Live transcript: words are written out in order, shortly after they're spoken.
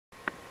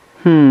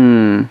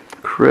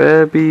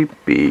Crabby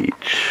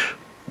Beach.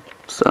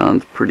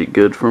 Sounds pretty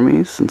good for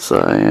me since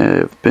I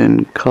have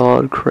been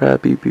called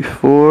crabby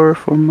before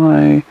for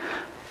my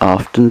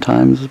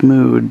oftentimes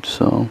mood,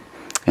 so.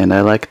 And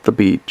I like the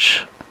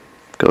beach.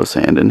 Goes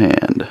hand in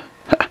hand.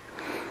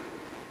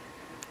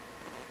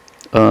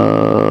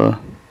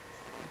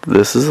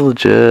 This is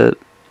legit.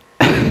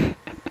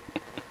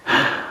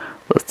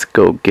 Let's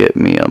go get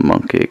me a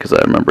monkey, because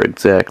I remember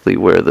exactly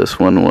where this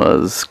one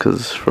was,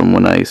 because from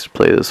when I used to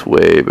play this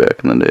way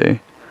back in the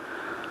day.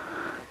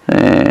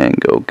 And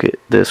go get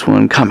this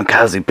one.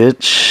 Kamikaze,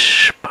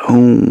 bitch.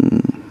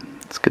 Boom.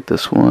 Let's get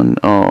this one.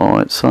 Oh,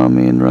 it saw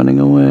me and running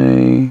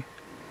away.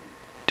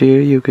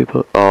 Dear Yuki.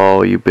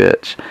 Oh, you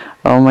bitch.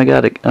 Oh my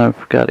god, I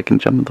forgot I can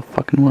jump in the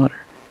fucking water.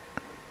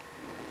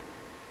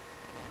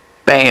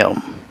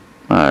 Bam.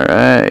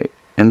 Alright.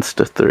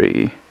 Insta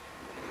 3.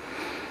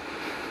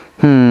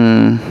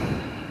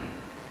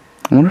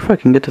 I wonder if I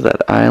can get to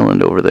that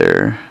island over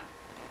there.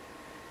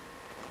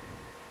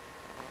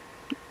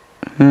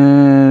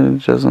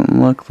 It doesn't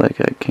look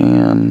like I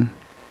can.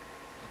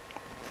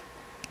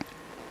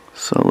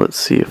 So let's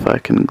see if I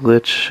can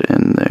glitch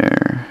in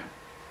there.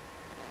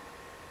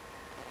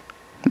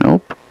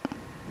 Nope.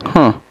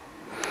 Huh.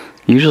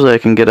 Usually I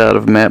can get out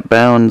of map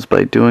bounds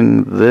by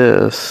doing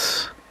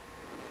this.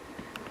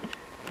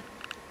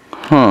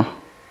 Huh.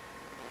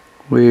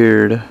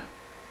 Weird.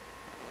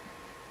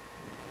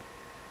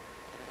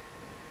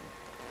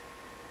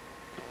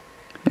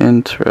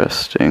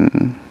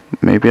 Interesting.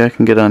 Maybe I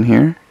can get on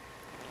here?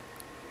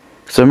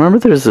 So I remember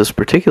there's this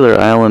particular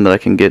island that I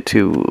can get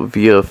to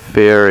via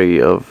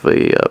ferry of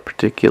a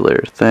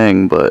particular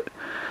thing, but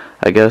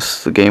I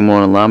guess the game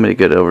won't allow me to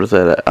get over to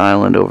that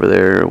island over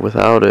there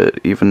without it,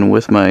 even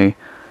with my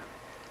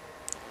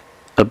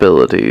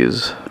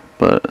abilities.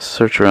 But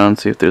search around,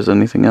 see if there's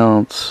anything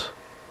else.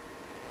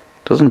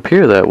 Doesn't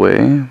appear that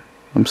way.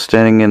 I'm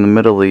standing in the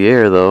middle of the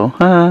air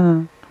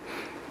though.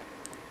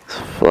 Let's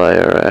fly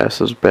our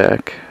asses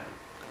back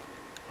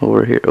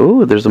over here.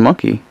 Oh, there's a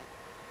monkey.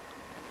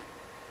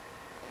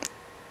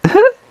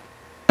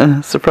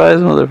 Surprise,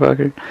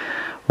 motherfucker.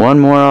 One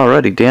more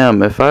already.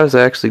 Damn, if I was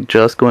actually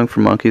just going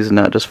for monkeys and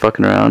not just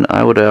fucking around,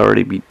 I would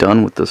already be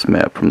done with this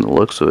map from the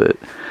looks of it.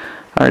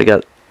 I already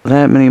got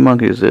that many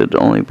monkeys. It'd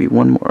only be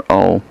one more.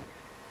 Oh.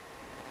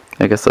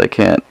 I guess I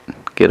can't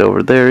get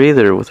over there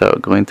either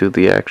without going through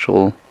the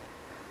actual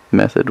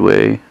method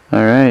way.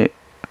 Alright.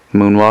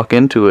 Moonwalk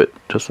into it,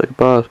 just like a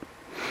boss.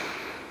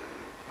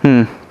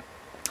 I'm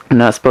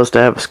not supposed to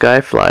have a sky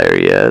flyer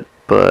yet,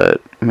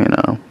 but, you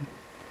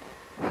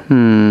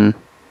know.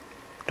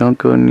 Don't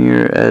go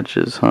near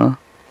edges, huh?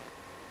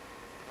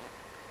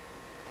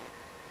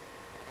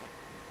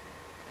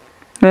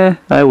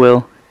 I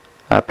will.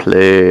 I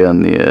play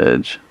on the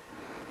edge.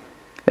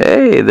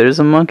 Hey, there's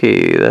a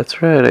monkey.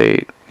 That's right.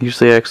 I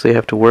usually actually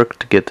have to work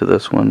to get to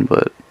this one,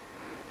 but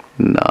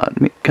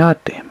not me. God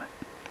damn it.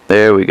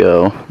 There we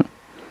go.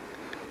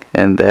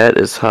 And that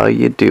is how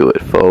you do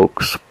it,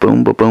 folks.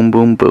 Boom, ba boom,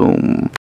 boom, boom.